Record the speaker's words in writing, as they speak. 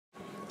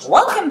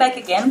Welcome back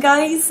again,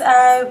 guys.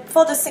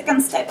 For the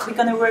second step, we're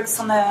going to work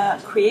on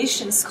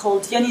creations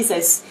called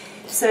Dyonisos.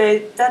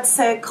 So that's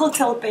a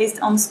cocktail based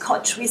on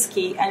Scotch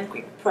whiskey and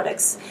Greek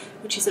products,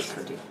 which is a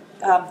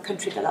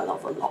country that I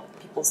love a lot.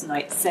 People know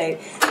it. So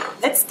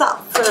let's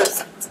start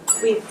first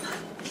with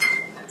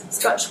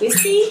Scotch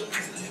whiskey,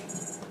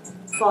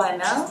 4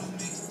 ml.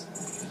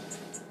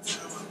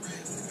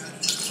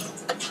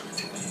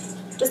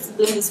 Just to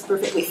blend this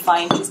perfectly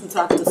fine, just need to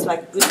have those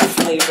like good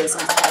flavors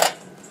on top.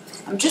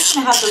 I'm just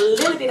going to have a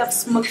little bit of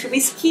smoked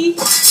whiskey,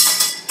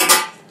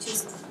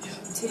 just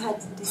to have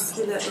this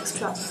little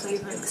extra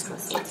flavor, extra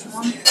salty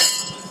one.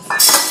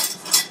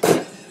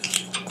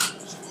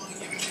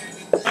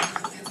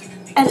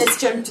 And let's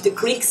turn to the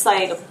Greek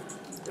side of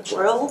the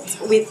world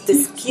with the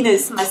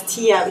Dyonisos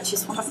Mastia, which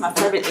is one of my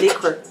favorite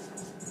liquor.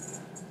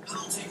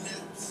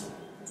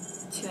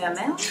 2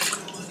 ml.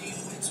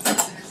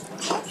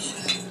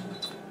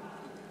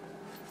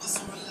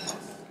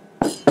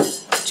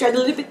 Add a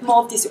little bit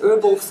more of this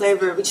herbal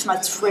flavor, which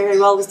matches very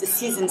well with the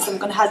season. So I'm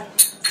going to add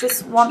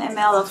just 1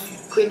 ml of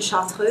green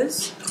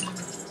chartreuse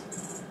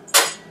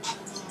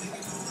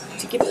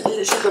to give it a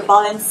little sugar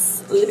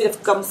balance, a little bit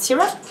of gum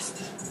syrup.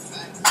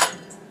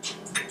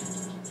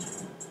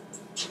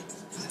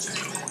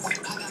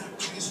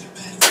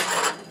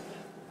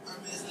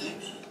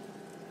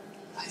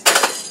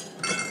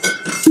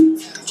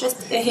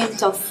 Just a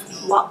hint of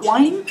white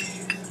wine.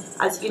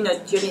 As you know,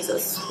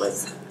 Dyonisos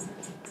was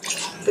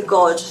the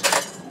god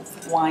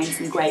wines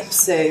and grapes,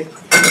 so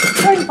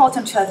very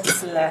important to have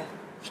this little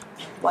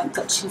wine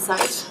touch inside.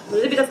 A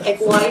little bit of egg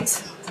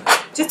white,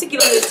 just to give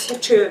a little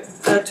texture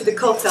to the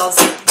cocktails,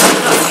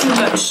 not too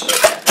much.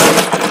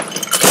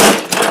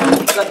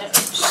 I'm gonna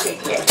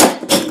shake it.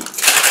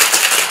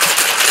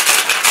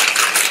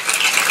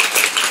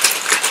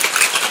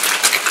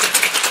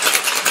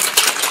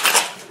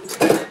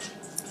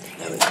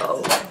 There we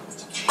go.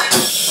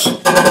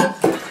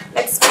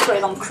 Let's put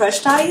it on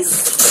crushed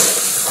ice.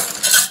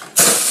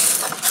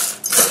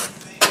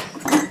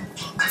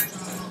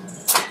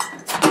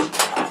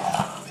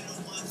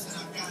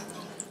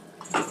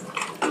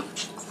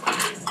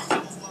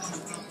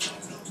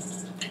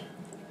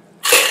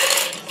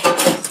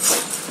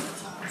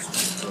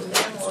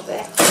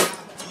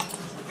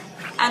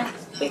 And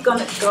we're going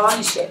to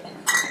garnish it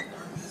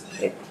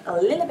with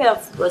a little bit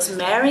of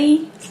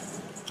rosemary,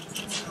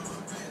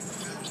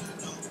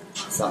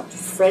 some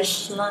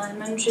fresh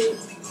lemon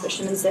juice, fresh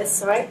lemon zest,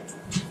 sorry.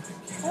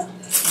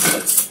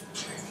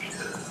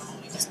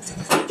 Just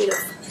a bit of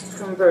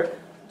cucumber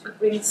to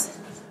bring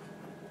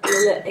a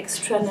little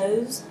extra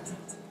nose.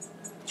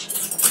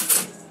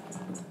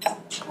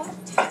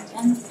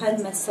 And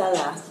pan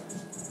masala.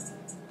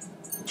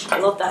 I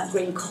love that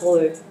green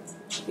color.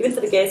 Even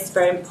for the guests, it's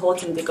very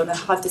important. They're going to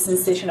have the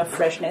sensation of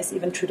freshness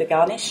even through the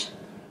garnish.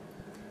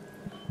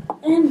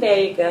 And there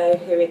you go.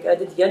 Here we go.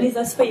 The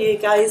Dyonisos for you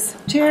guys.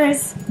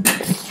 Cheers!